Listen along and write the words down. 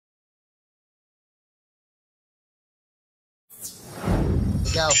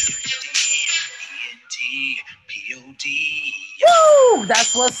Go. Woo!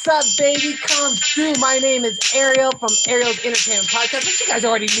 That's what's up, baby. Come through. My name is Ariel from Ariel's Entertainment Podcast. But you guys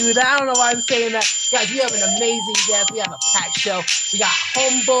already knew that. I don't know why I'm saying that. Guys, we have an amazing guest. We have a packed show. We got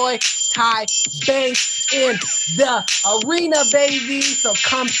homeboy Ty Banks in the arena, baby. So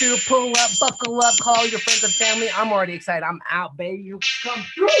come through, pull up, buckle up, call your friends and family. I'm already excited. I'm out, baby. You come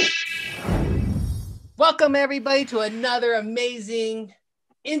through. Welcome, everybody, to another amazing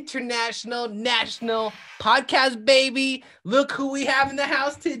international, national podcast, baby. Look who we have in the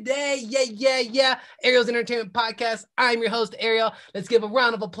house today. Yeah. Ariel's Entertainment Podcast. I'm your host, Ariel. Let's give a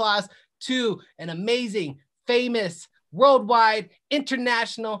round of applause to an amazing, famous, worldwide,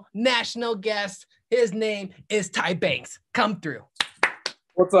 international, national guest. His name is Ty Banks. Come through.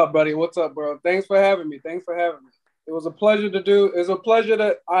 What's up, buddy? What's up, bro? Thanks for having me. It was a pleasure to do. It was a pleasure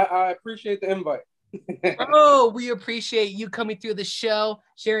that I appreciate the invite. Oh, we appreciate you coming through the show,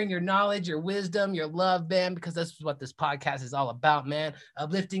 sharing your knowledge, your wisdom, your love, man, because that's what this podcast is all about, man.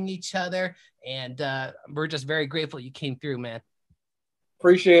 Uplifting each other, and we're just very grateful you came through, man.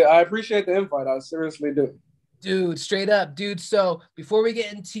 I appreciate the invite. I seriously do. Dude, straight up, dude. So before we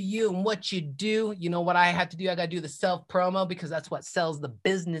get into you and what you do, you know what I have to do? I got to do the self promo because that's what sells the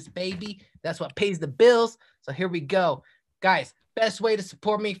business, baby. That's what pays the bills. So here we go. Guys, best way to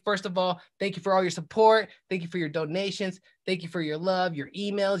support me, first of all, thank you for all your support. Thank you for your donations. Thank you for your love, your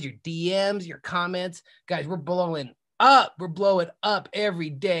emails, your DMs, your comments. Guys, we're blowing up. We're blowing up every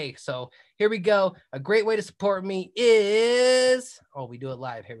day. So here we go. A great way to support me is, we do it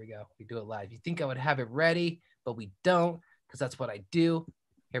live. Here we go. We do it live. You think I would have it ready, but we don't, because that's what I do.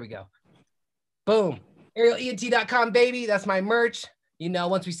 Here we go. Boom. ArielENT.com, baby. That's my merch. You know,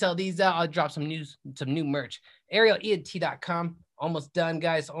 once we sell these out, I'll drop some new merch. ArielENT.com. Almost done,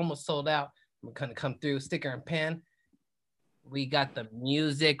 guys. Almost sold out. I'm going to come through. Sticker and pen. We got the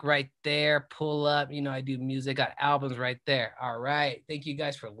music right there. Pull up. You know, I do music. Got albums right there. All right. Thank you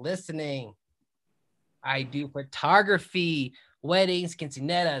guys for listening. I do photography, weddings,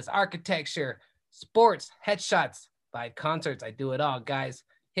 quinceañeras, architecture, sports, headshots, live concerts. I do it all, guys.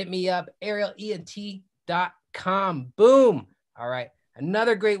 Hit me up. ArielENT.com. Boom. All right.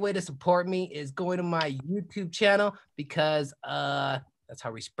 Another great way to support me is going to my YouTube channel because that's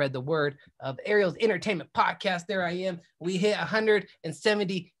how we spread the word of Ariel's Entertainment Podcast. There I am. We hit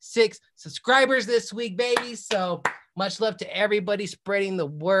 176 subscribers this week, baby. So much love to everybody spreading the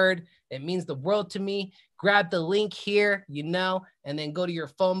word. It means the world to me. Grab the link here, you know, and then go to your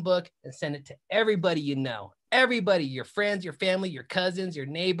phone book and send it to everybody you know. Everybody, your friends, your family, your cousins, your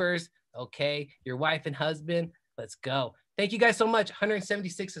neighbors, okay, your wife and husband. Let's go. Thank you guys so much.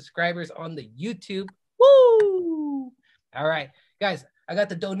 176 subscribers on the YouTube. Woo! All right, guys, I got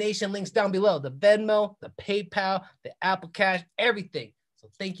the donation links down below. The Venmo, the PayPal, the Apple Cash, everything. So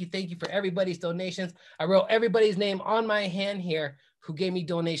thank you for everybody's donations. I wrote everybody's name on my hand here who gave me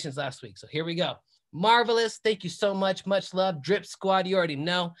donations last week. So here we go. Marvelous. Thank you so much. Much love. Drip Squad, you already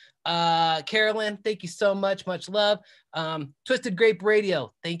know. Carolyn, thank you so much. Much love. Twisted Grape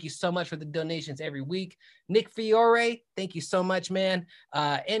Radio, thank you so much for the donations every week. Nick Fiore, thank you so much, man.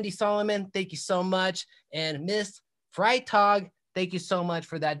 Andy Solomon, thank you so much. And Miss Freitag, thank you so much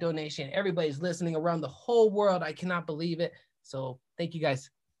for that donation. Everybody's listening around the whole world. I cannot believe it. So thank you guys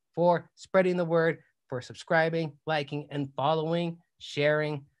for spreading the word, for subscribing, liking, and following,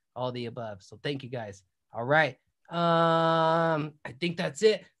 sharing, all the above. So thank you guys. All right. I think that's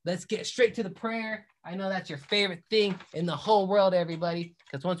it. Let's get straight to the prayer. I know that's your favorite thing in the whole world, everybody,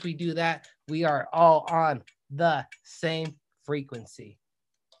 because once we do that, we are all on the same frequency.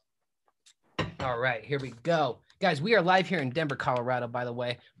 All right, here we go. Guys, we are live here in Denver, Colorado, by the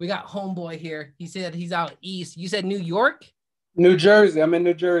way. We got homeboy here. He said he's out east. You said New York? New Jersey. I'm in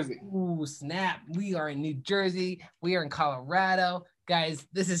New Jersey. Ooh, snap. We are in New Jersey. We are in Colorado. Guys,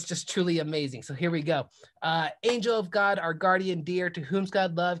 this is just truly amazing. So here we go. Angel of God, our guardian dear, to whom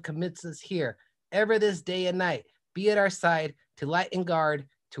God love commits us here, ever this day and night, be at our side, to light and guard,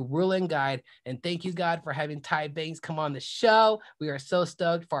 to rule and guide. And thank you, God, for having Ty Banks come on the show. We are so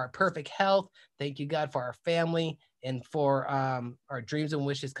stoked for our perfect health. Thank you, God, for our family and for our dreams and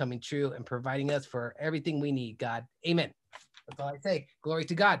wishes coming true and providing us for everything we need, God. Amen. That's all I say. Glory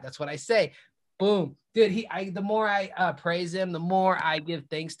to God. That's what I say. Boom. Dude, the more I praise him, the more I give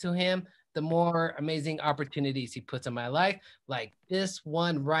thanks to him, the more amazing opportunities he puts in my life, like this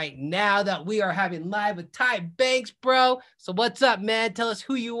one right now that we are having live with Ty Banks, bro. So what's up, man? Tell us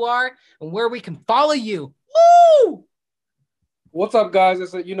who you are and where we can follow you. Woo! What's up, guys?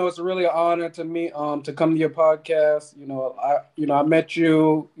 It's really an honor to me to come to your podcast. I met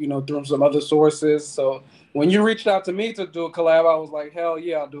you through some other sources. So when you reached out to me to do a collab, I was like, hell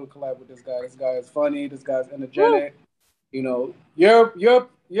yeah, I'll do a collab with this guy. This guy is funny. This guy's Woo! energetic. You're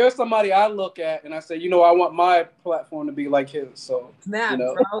somebody I look at and I say, I want my platform to be like his. So you Snap,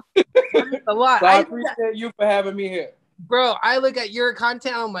 know, bro. That means a lot. so I appreciate you for having me here. Bro, I look at your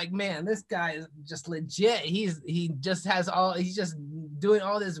content, I'm like, man, this guy is just legit. He's just doing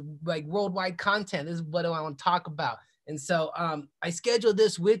all this like worldwide content. This is what I want to talk about. And so I scheduled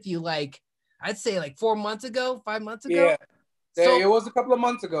this with you like I'd say like 4 months ago, 5 months ago. Yeah, So it was a couple of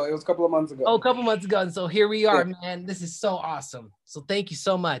months ago. It was a couple of months ago. a couple months ago. And so here we are, Yeah. man. This is so awesome. So thank you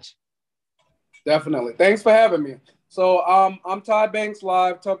so much. Definitely. Thanks for having me. So I'm Ty Banks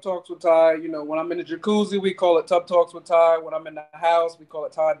Live, Tub Talks with Ty. When I'm in the jacuzzi, we call it Tub Talks with Ty. When I'm in the house, we call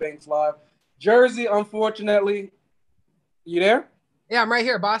it Ty Banks Live. Jersey, unfortunately, you there? Yeah, I'm right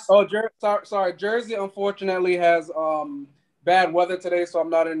here, boss. Oh, sorry. Jersey, unfortunately, has bad weather today, so I'm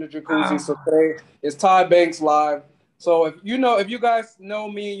not in the jacuzzi. So today is Ty Banks Live. So if you guys know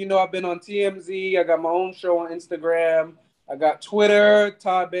me, I've been on TMZ. I got my own show on Instagram. I got Twitter,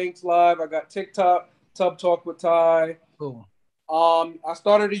 Ty Banks Live. I got TikTok, Tub Talk with Ty. Boom. I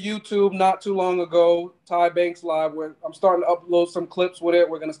started a YouTube not too long ago, Ty Banks Live, where I'm starting to upload some clips with it.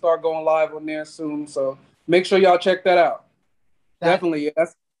 We're gonna start going live on there soon. So make sure y'all check that out. Definitely, yeah.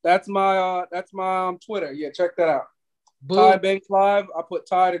 That's my Twitter. Yeah, check that out. Boom. Ty Banks Live. I put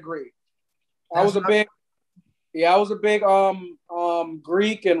Ty the Great. I was a big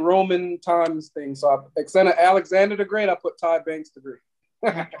Greek and Roman times thing. So I extended Alexander the Great. I put Ty Banks the Great.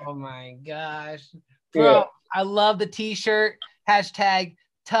 Oh my gosh. Bro, Yeah. I love the t-shirt. Hashtag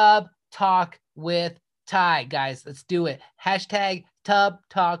Tub Talk with Ty, guys. Let's do it. Hashtag Tub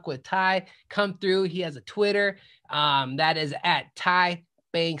Talk with Ty. Come through. He has a Twitter. That is at Ty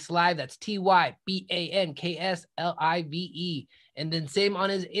Banks Live. That's TYBANKSLIVE. And then same on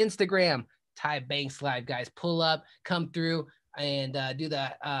his Instagram, Ty Banks Live, guys. Pull up, come through, and do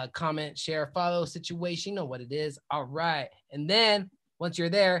the comment, share, follow situation. You know what it is. All right. And then once you're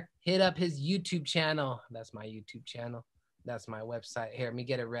there, hit up his YouTube channel. That's my YouTube channel. That's my website. Here, let me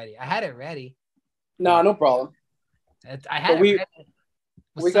get it ready. I had it ready. No, no problem. I had it ready.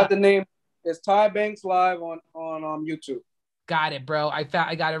 We got the name. It's Ty Banks Live on YouTube. Got it, bro. I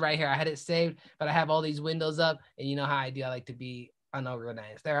got it right here. I had it saved, but I have all these windows up, and you know how I do. I like to be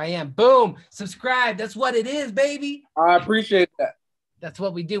unorganized. There I am. Boom. Subscribe. That's what it is, baby. I appreciate that. That's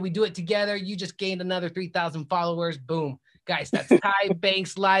what we do. We do it together. You just gained another 3,000 followers. Boom. Guys, that's Ty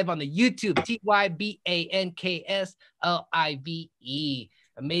Banks Live on the YouTube. TYBANKSLIVE.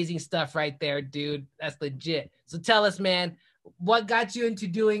 Amazing stuff right there, dude. That's legit. So tell us, man, what got you into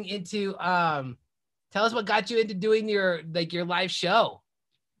doing your live show?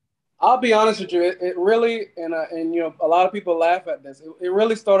 I'll be honest with you. It really, and a lot of people laugh at this. It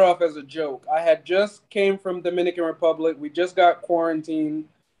really started off as a joke. I had just came from Dominican Republic. We just got quarantined.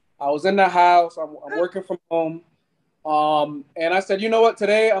 I was in the house. I'm working from home. And I said, you know what?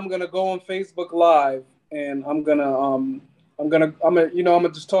 Today I'm gonna go on Facebook Live, and I'm gonna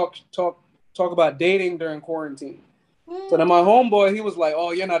just talk about dating during quarantine. So then my homeboy, he was like,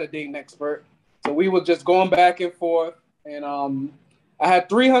 "Oh, you're not a dating expert." So we were just going back and forth, and I have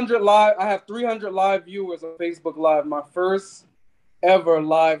 300 live viewers on Facebook Live. My first ever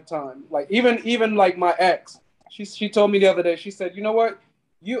live time. Like even like my ex, she told me the other day. She said, "You know what?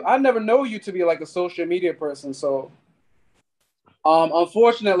 I never know you to be like a social media person." So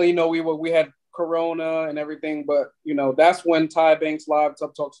unfortunately, we had Corona and everything, but that's when Ty Banks Live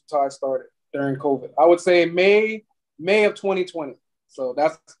Tub Talks with Ty started during COVID. I would say May of 2020. So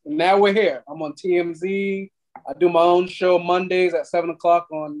now we're here. I'm on TMZ. I do my own show Mondays at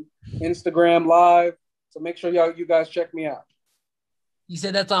 7:00 on Instagram Live. So make sure you guys check me out. You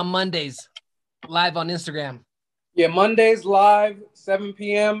said that's on Mondays, live on Instagram. Yeah, Mondays live, 7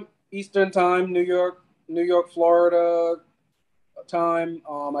 p.m. Eastern time, New York, Florida time.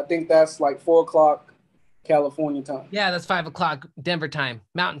 I think that's like 4:00 California time. Yeah, that's 5:00 Denver time,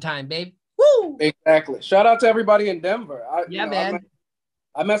 Mountain time, babe. Woo! Exactly. Shout out to everybody in Denver. Man.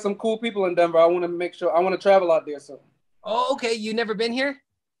 I met some cool people in Denver. I want to travel out there soon. Oh, okay. You never been here?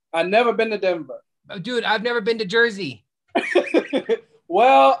 I've never been to Denver. Oh, dude, I've never been to Jersey.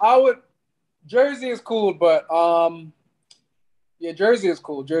 Well, Jersey is cool, but yeah, Jersey is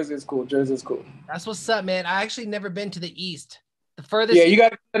cool. Jersey is cool. That's what's up, man. I actually never been to the East. The furthest. Yeah, you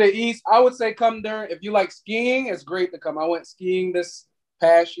got to go to the East. I would say come there. If you like skiing, it's great to come. I went skiing this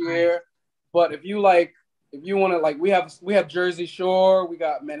past year. Nice. But if you want to, like, we have Jersey Shore, we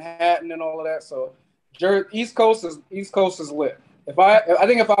got Manhattan and all of that. So East Coast is lit. I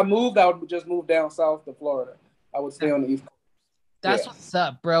think if I moved, I would just move down south to Florida. I would stay on the East Coast. That's what's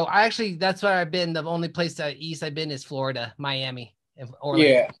up, bro. That's where I've been. The only place that east I've been is Florida, Miami, Orlando.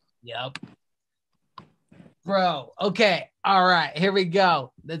 Yeah. Yep. Bro. Okay. All right. Here we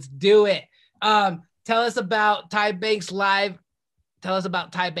go. Let's do it. Tell us about Ty Banks Live. Tell us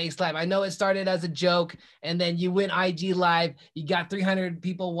about Ty Banks Live. I know it started as a joke, and then you went IG Live. You got 300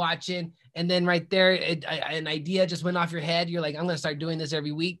 people watching, and then right there, an idea just went off your head. You're like, I'm gonna start doing this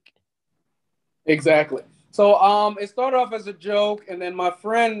every week. Exactly. So it started off as a joke, and then my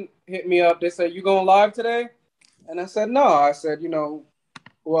friend hit me up. They said, "You going live today?" And I said, "No." I said,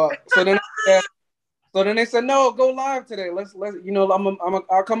 well. So then they said, "No, go live today. Let's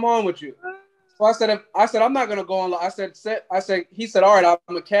I'll come on with you." So I said I'm not gonna go on. I said he said, "All right, I'm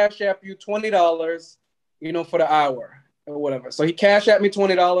gonna cash app you $20, for the hour or whatever." So he cash apped me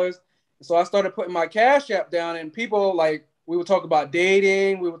 $20. So I started putting my cash app down, and people we would talk about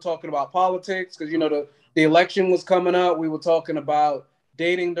dating, we were talking about politics because the election was coming up. We were talking about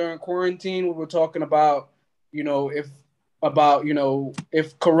dating during quarantine. We were talking about if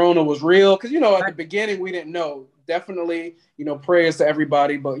Corona was real because at the beginning we didn't know. Definitely, prayers to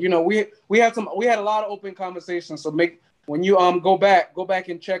everybody. But we had a lot of open conversations. So when you go back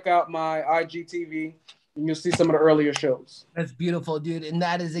and check out my IGTV, and you'll see some of the earlier shows. That's beautiful, dude. And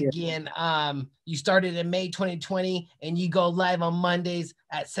that is again, you started in May 2020, and you go live on Mondays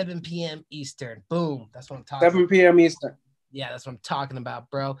at 7 p.m. Eastern. Boom. That's what I'm talking about. 7 p.m. Eastern. Yeah, that's what I'm talking about,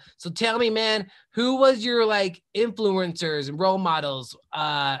 bro. So tell me, man, who was your influencers and role models?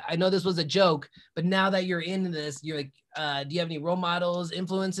 I know this was a joke, but now that you're into this, you're like, do you have any role models,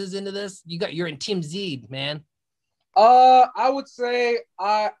 influences into this? You're in Team Z, man. I would say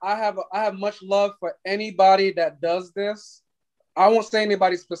I have much love for anybody that does this. I won't say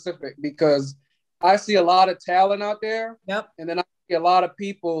anybody specific because I see a lot of talent out there. Yep. And then I see a lot of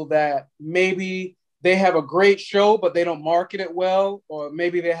people that maybe they have a great show, but they don't market it well, or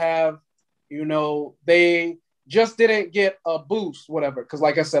maybe they have, they just didn't get a boost, whatever. Because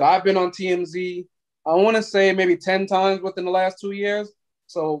like I said, I've been on TMZ, I want to say maybe 10 times within the last 2 years.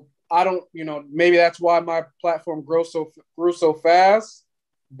 So I don't, maybe that's why my platform grew so fast.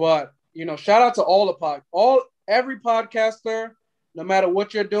 But, shout out to every podcaster, no matter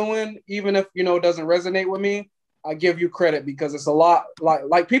what you're doing, even if, it doesn't resonate with me, I give you credit because it's a lot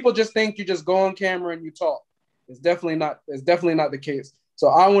like people just think you just go on camera and you talk. It's definitely not the case. So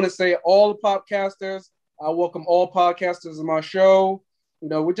I want to say all the podcasters, I welcome all podcasters in my show.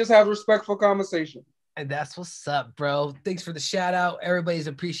 We just have respectful conversation. And that's what's up, bro. Thanks for the shout out. Everybody's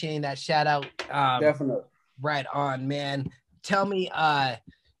appreciating that shout out. Definitely. Right on, man. Tell me,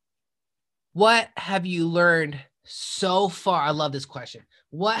 what have you learned so far? I love this question.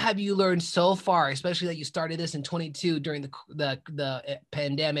 What have you learned so far, especially that you started this in 22 during the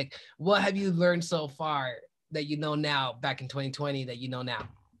pandemic? What have you learned so far that you know now back in 2020 that you know now?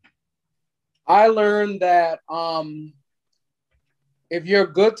 I learned that if you're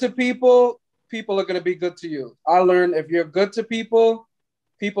good to people, people are going to be good to you. I learned if you're good to people,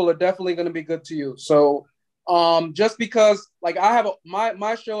 people are definitely going to be good to you. So just because I have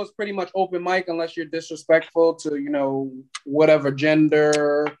my show is pretty much open mic unless you're disrespectful to, whatever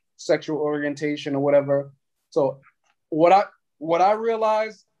gender, sexual orientation or whatever. So what I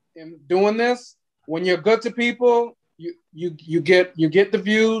realized in doing this, when you're good to people, you get the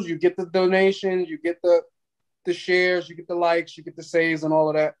views, you get the donations, you get the shares, you get the likes, you get the saves and all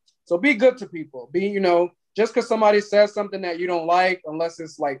of that. So be good to people. Just because somebody says something that you don't like, unless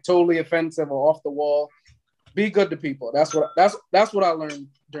it's totally offensive or off the wall, be good to people. That's what I learned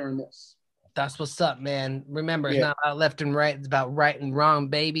during this. That's what's up, man. Remember, it's not about left and right. It's about right and wrong,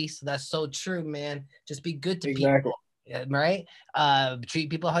 baby. So that's so true, man. Just be good to people. Right? Treat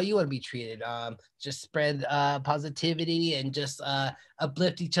people how you want to be treated. Just spread positivity and just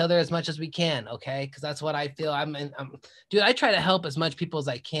uplift each other as much as we can. Okay, because that's what I feel. Dude, I try to help as much people as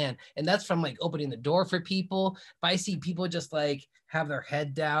I can, and that's from opening the door for people. If I see people just have their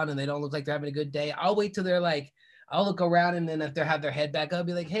head down and they don't look like they're having a good day, I'll wait till they're I'll look around, and then if they have their head back, I'll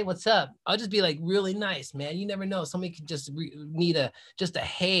be like, "Hey, what's up?" I'll just be really nice, man. You never know. Somebody could just need a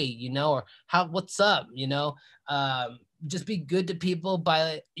hey, or what's up, just be good to people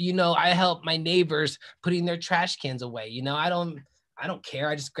by, I help my neighbors putting their trash cans away. I don't care.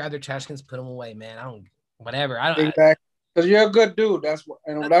 I just grab their trash cans, put them away, man. Whatever. Exactly. Because you're a good dude. That's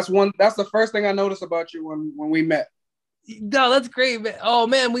the first thing I noticed about you when we met. No, that's great, man. Oh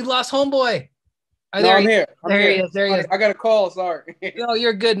man, we lost homeboy. Oh, No, there I'm he, here. I'm there he here. is. There he is. I got a call. Sorry. No,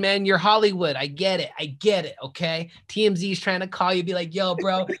 you're good, man. You're Hollywood. I get it. I get it. Okay. TMZ is trying to call you, be like, yo,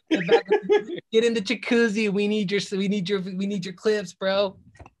 bro, get in the jacuzzi. We need your clips, bro.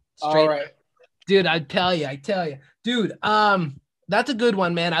 All Straight right. up. Dude, I tell you. Dude, that's a good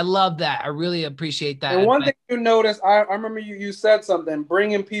one, man. I love that. I really appreciate that. And one thing you notice, I remember you said something,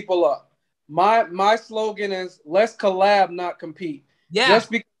 bringing people up. My slogan is let's collab, not compete. Yeah. Just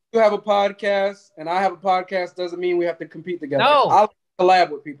because you have a podcast and I have a podcast doesn't mean we have to compete together. No. I'll collab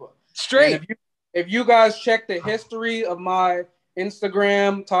with people. Straight. And if you guys check the history of my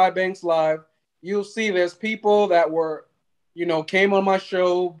Instagram, Ty Banks Live, you'll see there's people that were, came on my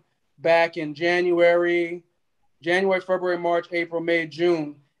show back in January, February, March, April, May,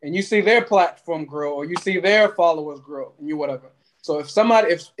 June, and you see their platform grow or you see their followers grow and whatever. So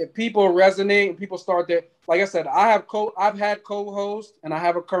if people resonate and people start to, like I said, I've had co-hosts and I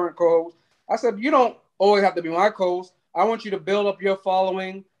have a current co-host. I said, you don't always have to be my co-host. I want you to build up your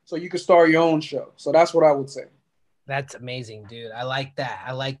following so you can start your own show. So that's what I would say. that's amazing, dude. I like that.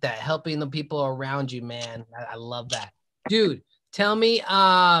 Helping the people around you, man. I love that. Dude, tell me,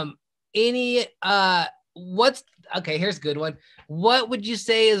 here's a good one. What would you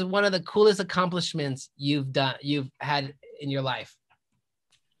say is one of the coolest accomplishments you've had in your life?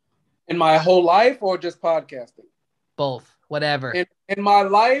 In my whole life or just podcasting? Both, whatever. In my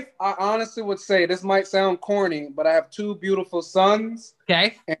life, I honestly would say, this might sound corny, but I have 2 beautiful sons.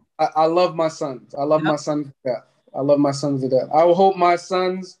 Okay. And I love my sons. I love my sons to death. I will hope my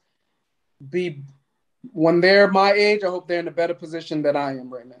sons when they're my age, I hope they're in a better position than I am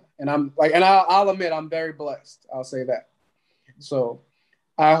right now. And I'll admit, I'm very blessed. I'll say that. So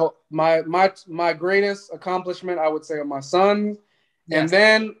I hope my greatest accomplishment, I would say, are my sons. Yes. And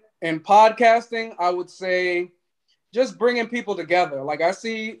then in podcasting, I would say just bringing people together. Like I've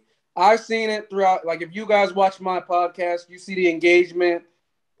seen it throughout. Like if you guys watch my podcast, you see the engagement.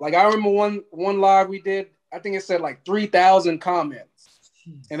 Like I remember one live we did, I think it said like 3,000 comments.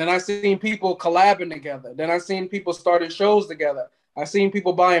 And then I seen people collabing together. Then I seen people starting shows together. I seen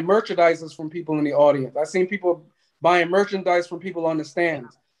people buying merchandises from people in the audience. I seen people buying merchandise from people on the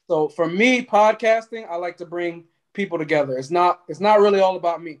stands. So for me, podcasting, I like to bring people together. It's not really all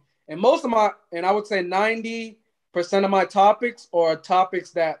about me. And I would say 90% of my topics are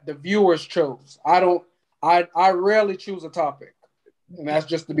topics that the viewers chose. I rarely choose a topic. And that's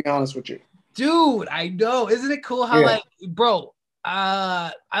just to be honest with you. Dude, I know. Isn't it cool how bro,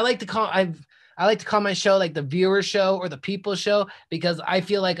 I like to call my show like the viewer show or the people show, because I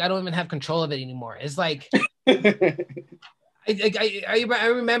feel like I don't even have control of it anymore. It's like I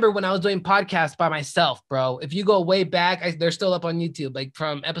remember when I was doing podcasts by myself, bro. If you go way back, they're still up on YouTube, like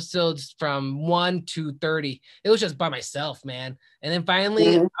from episodes from 1 to 30. It was just by myself, man. And then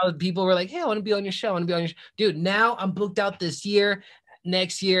finally, people were like, "Hey, I want to be on your show. Dude, now I'm booked out this year,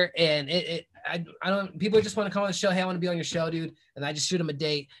 next year, and I don't. People just want to come on the show. Hey, I want to be on your show, dude. And I just shoot them a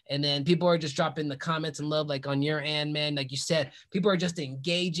date, and then people are just dropping the comments and love, like on your end, man. Like you said, people are just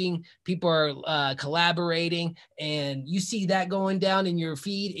engaging. People are collaborating, and you see that going down in your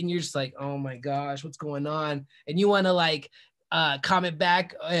feed, and you're just like, oh my gosh, what's going on? And you want to like comment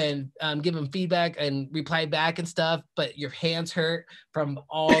back and give them feedback and reply back and stuff, but your hands hurt from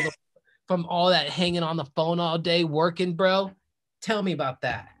all that hanging on the phone all day working, bro. Tell me about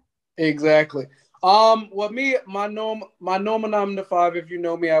that. Exactly. My normal 9 to 5, if you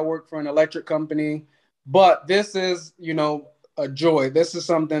know me, I work for an electric company, but this is, a joy. This is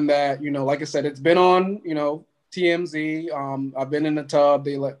something that, like I said, it's been on, TMZ. I've been in the tub.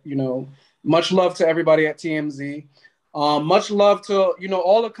 They much love to everybody at TMZ. Much love to,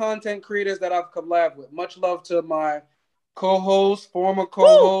 all the content creators that I've collabed with. Much love to my co-host, former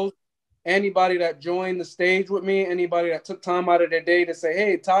co-host. Anybody that joined the stage with me, anybody that took time out of their day to say,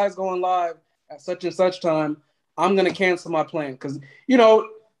 hey, Ty's going live at such and such time, I'm going to cancel my plan. Because,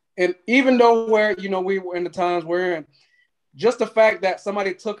 and even though we were in the times we're in, just the fact that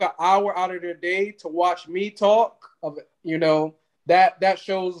somebody took an hour out of their day to watch me talk, that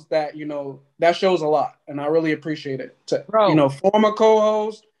shows that shows a lot. And I really appreciate it. Former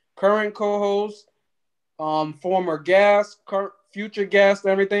co-host, current co-host, former guest, future guests,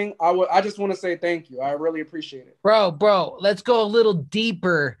 everything. I just want to say thank you. I really appreciate it. Bro, let's go a little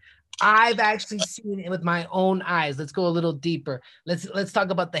deeper. I've actually seen it with my own eyes. Let's go a little deeper. Let's talk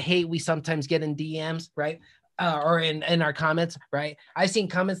about the hate we sometimes get in DMs, right? Or in our comments, right? I've seen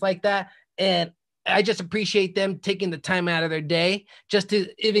comments like that, and I just appreciate them taking the time out of their day just to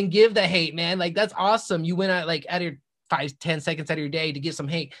even give the hate, man. Like, that's awesome. You went out out of your 5-10 seconds out of your day to give some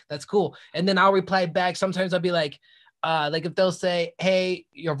hate. That's cool. And then I'll reply back. Sometimes I'll be like, like if they'll say, hey,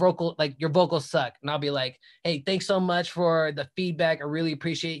 your vocals suck. And I'll be like, hey, thanks so much for the feedback. I really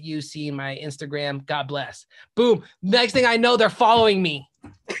appreciate you seeing my Instagram. God bless. Boom. Next thing I know, they're following me.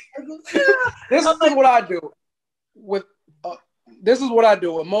 This is what I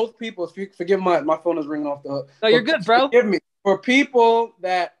do with most people. If you forgive my phone is ringing off the hook. No, you're good, bro. Forgive me. For people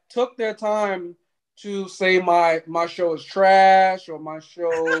that took their time to say my show is trash or my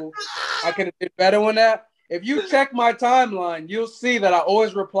show, I could have did better on that. If you check my timeline, you'll see that I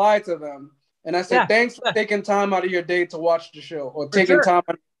always reply to them. And I say, thanks for taking time out of your day to watch the show or taking time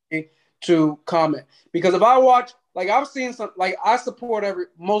out of your day to comment. Because if I watch, like I've seen some, like I support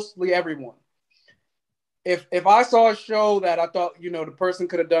mostly everyone. If I saw a show that I thought, the person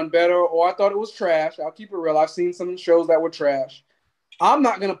could have done better or I thought it was trash, I'll keep it real. I've seen some shows that were trash. I'm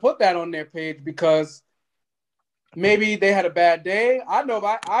not going to put that on their page because maybe they had a bad day. I know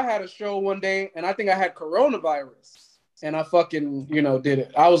I had a show one day and I think I had coronavirus and I fucking, did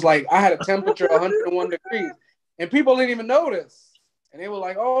it. I was like, I had a temperature of 101 degrees and people didn't even notice. And they were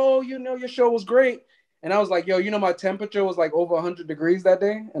like, oh, your show was great. And I was like, yo, my temperature was like over 100 degrees that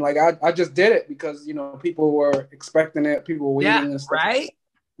day. And like, I just did it because, people were expecting it. People were waiting and stuff. Right.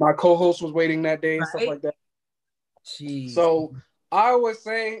 My co-host was waiting that day and stuff like that. Jeez. So I always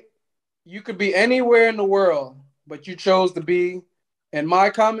say you could be anywhere in the world, but you chose to be in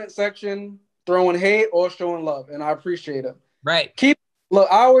my comment section, throwing hate or showing love. And I appreciate it. Right. I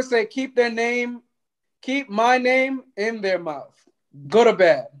always say, keep my name in their mouth, good or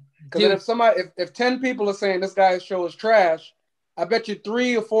bad. Because if 10 people are saying this guy's show is trash, I bet you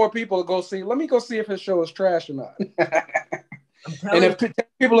 3 or 4 people will go see. Let me go see if his show is trash or not. And if 10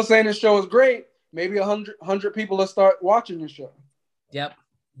 people are saying his show is great, maybe 100 people will start watching your show. Yep.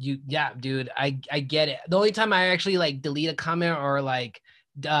 Dude. I get it. The only time I actually like delete a comment or like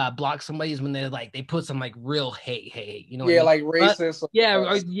block somebody is when they put some like real hate, like racist,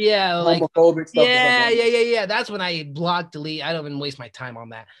 like homophobic stuff. Yeah. That's when I block, delete. I don't even waste my time on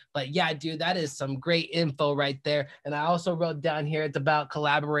that. But yeah, dude, that is some great info right there. And I also wrote down here it's about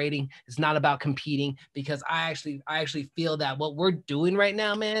collaborating. It's not about competing because I actually feel that what we're doing right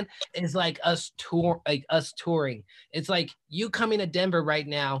now, man, is like us touring. It's like you coming to Denver right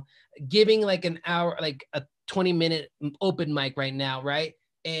now, giving like an hour, like a 20-minute open mic right now, right?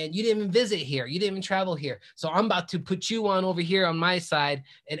 And you didn't even visit here. You didn't even travel here. So I'm about to put you on over here on my side,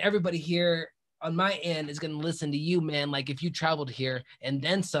 and everybody here on my end is going to listen to you, man. Like if you traveled here and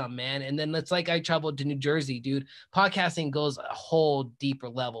then some, man. And then it's like I traveled to New Jersey, dude. Podcasting goes a whole deeper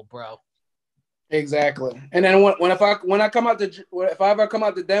level, bro. Exactly. And then if I ever come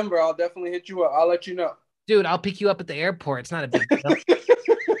out to Denver, I'll definitely hit you up. I'll let you know. Dude, I'll pick you up at the airport. It's not a big deal.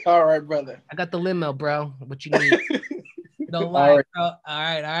 All right, brother. I got the limo, bro. What you need? Don't lie, bro. All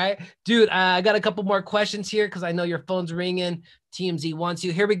right. Dude, I got a couple more questions here because I know your phone's ringing. TMZ wants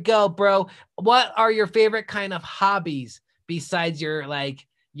you. Here we go, bro. What are your favorite kind of hobbies besides your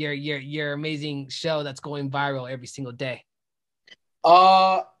amazing show that's going viral every single day?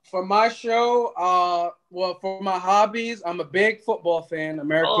 For my show, for my hobbies, I'm a big football fan,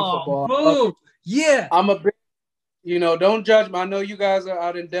 American football. Boom. Yeah. I'm a big, don't judge me. I know you guys are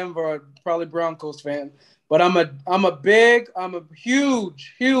out in Denver, are probably Broncos fan. But I'm a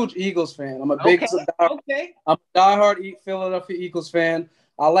huge Eagles fan. I'm a diehard Philadelphia Eagles fan.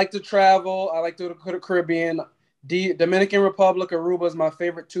 I like to travel. I like to go to the Caribbean. Dominican Republic, Aruba is my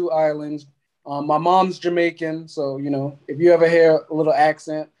favorite 2 islands. My mom's Jamaican, so if you ever hear a little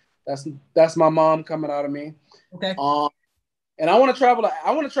accent, that's my mom coming out of me. Okay. And I want to travel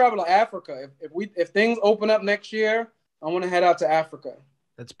to Africa. If things open up next year, I want to head out to Africa.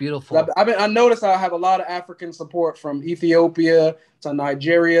 That's beautiful. I noticed I have a lot of African support from Ethiopia to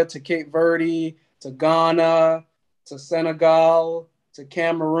Nigeria to Cape Verde to Ghana to Senegal to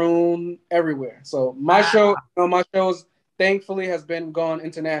Cameroon, everywhere. So my shows thankfully has been gone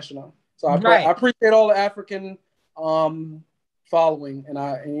international. So I appreciate all the African following, and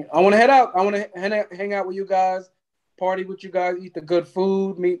I want to head out. I want to hang out with you guys, party with you guys, eat the good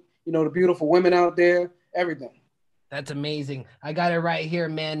food, meet the beautiful women out there, everything. That's amazing. I got it right here,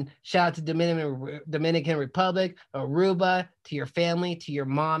 man. Shout out to Dominican Republic, Aruba, to your family, to your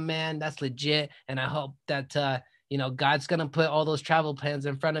mom, man. That's legit. And I hope that, God's going to put all those travel plans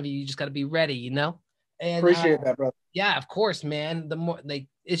in front of you. You just got to be ready, And appreciate that, brother. Yeah, of course, man. The more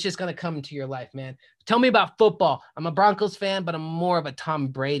it's just going to come into your life, man. Tell me about football. I'm a Broncos fan, but I'm more of a Tom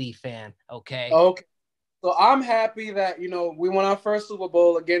Brady fan. Okay. So I'm happy that, we won our first Super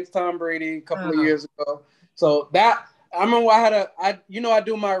Bowl against Tom Brady a couple of years ago. So that I remember I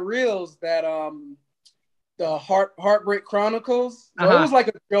do my reels that the Heartbreak Chronicles. So it was like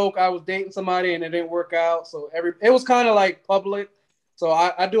a joke. I was dating somebody and it didn't work out. So it was kind of like public. So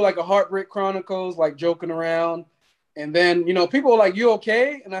I do like a Heartbreak Chronicles, like joking around. And then, you know, people were like, "You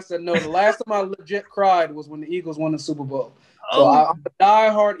okay?" And I said, "No, the last time I legit cried was when the Eagles won the Super Bowl." So I'm a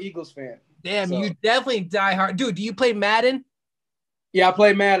diehard Eagles fan. Damn, so. You definitely die hard. Dude, do you play Madden? Yeah, I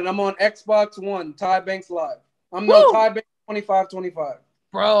play Madden. I'm on Xbox One, Ty Banks Live. Ty Banks 2525.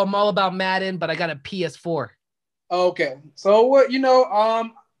 Bro, I'm all about Madden, but I got a PS4. Okay. So what,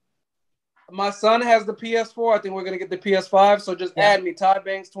 my son has the PS4. I think we're gonna get the PS5. So just add me, Ty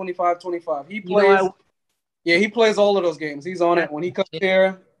Banks 2525. He plays. He plays all of those games. He's on it when he comes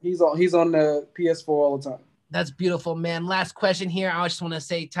here. He's on the PS4 all the time. That's beautiful, man. Last question here. I just want to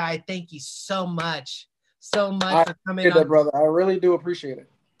say, Ty, thank you so much for coming on. Brother. I really do appreciate it.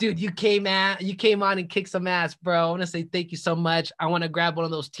 Dude, you came on and kicked some ass, bro. I want to say thank you so much. I want to grab one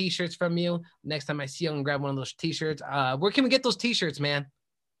of those t-shirts from you. Next time I see you, I'm gonna grab one of those t-shirts. Where can we get those t-shirts, man?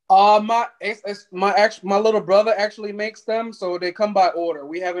 My little brother actually makes them, so they come by order.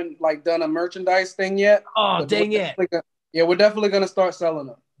 We haven't done a merchandise thing yet. Oh, dang it. We're definitely gonna start selling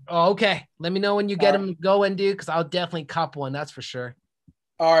them. Oh, okay. Let me know when you get them going, dude, because I'll definitely cop one. That's for sure.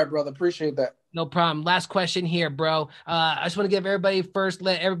 All right, brother. Appreciate that. No problem. Last question here, bro. I just want to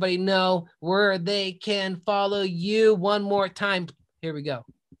let everybody know where they can follow you one more time. Here we go.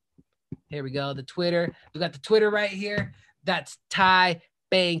 The Twitter. We got the Twitter right here. That's Ty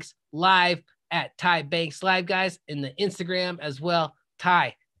Banks Live at Ty Banks Live, guys. And the Instagram as well,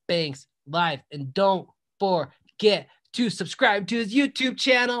 Ty Banks Live. And don't forget to subscribe to his YouTube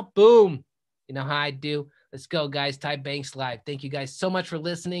channel. Boom. You know how I do. Let's go, guys. Ty Banks Live. Thank you guys so much for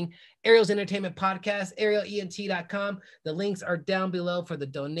listening. Ariel's Entertainment Podcast, arielent.com. The links are down below for the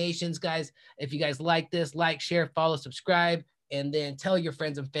donations, guys. If you guys like this, share, follow, subscribe, and then tell your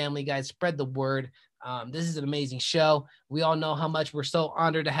friends and family, guys. Spread the word. This is an amazing show. We all know how much we're so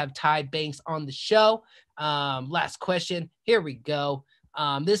honored to have Ty Banks on the show. Last question. Here we go.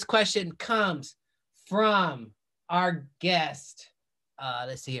 This question comes from our guest.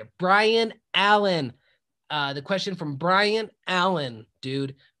 Let's see here. Brian Allen. The question from Brian Allen,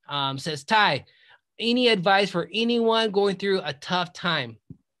 dude, says, Ty, any advice for anyone going through a tough time?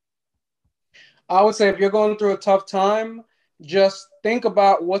 I would say if you're going through a tough time, just think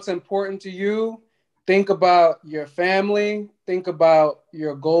about what's important to you. Think about your family. Think about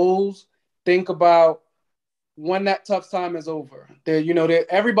your goals. Think about when that tough time is over.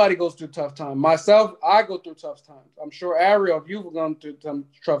 Everybody goes through tough time. Myself, I go through tough times. I'm sure, Ariel, you've gone through some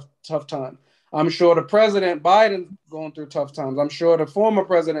tough time. I'm sure the President Biden's going through tough times. I'm sure the former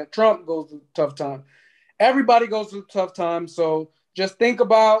President Trump goes through tough time. Everybody goes through tough times. So just think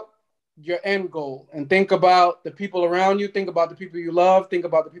about your end goal and think about the people around you. Think about the people you love. Think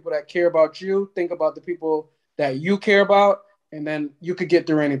about the people that care about you. Think about the people that you care about. And then you could get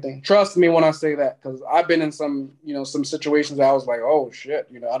through anything. Trust me when I say that, because I've been in some situations that I was like, oh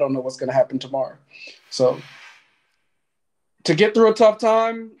shit, I don't know what's going to happen tomorrow. So to get through a tough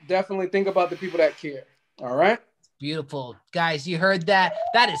time, definitely think about the people that care. All right. Beautiful. Guys, you heard that?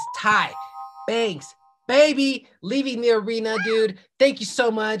 That is Ty Banks, baby, leaving the arena, dude. Thank you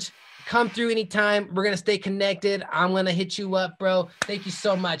so much. Come through anytime. We're going to stay connected. I'm going to hit you up, bro. Thank you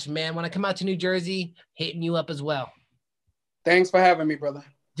so much, man. When I come out to New Jersey, hitting you up as well. Thanks for having me, brother.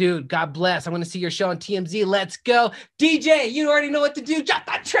 Dude, God bless. I want to see your show on TMZ. Let's go. DJ, you already know what to do. Drop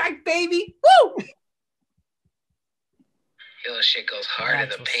that track, baby. Woo! Yo, shit goes hard in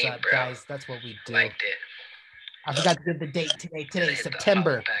the paint, bro. Guys, that's what we do. Liked it. I forgot to give the date today. Today's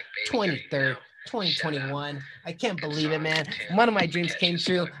September 23rd, 2021. I can't believe it, man. One of my dreams came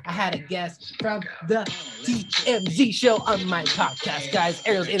true. I had a guest from the TMZ show on my podcast, guys.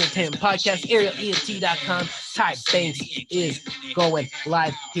 Ariel's Entertainment Podcast, arielent.com. Ty Banks is going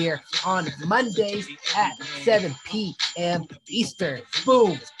live here on Mondays at 7 p.m. Eastern.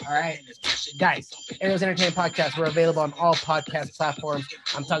 Boom. All right. Guys, Ariel's Entertainment Podcast, we're available on all podcast platforms.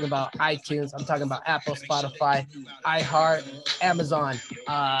 I'm talking about iTunes. I'm talking about Apple, Spotify, iHeart, Amazon,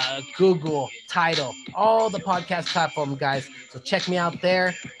 Google, Tidal, all the podcast platforms, guys. So check me out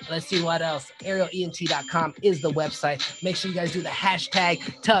there. Let's see what else. arielent.com is the website. Make sure you guys do the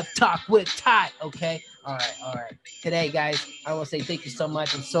hashtag Tough Talk with Ty, okay? All right. Today, guys, I want to say thank you so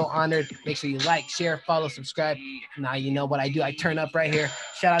much. I'm so honored. Make sure you like, share, follow, subscribe. Now you know what I do. I turn up right here.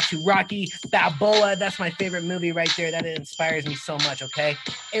 Shout out to Rocky Balboa. That's my favorite movie right there. That inspires me so much, okay?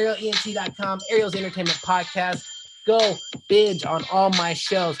 arielent.com, Ariel's Entertainment Podcast. Go binge on all my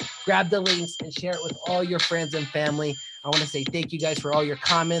shows. Grab the links and share it with all your friends and family. I want to say thank you guys for all your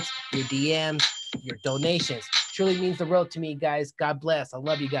comments, your DMs, your donations. Truly means the world to me, guys. God bless. I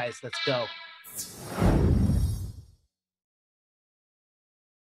love you guys. Let's go.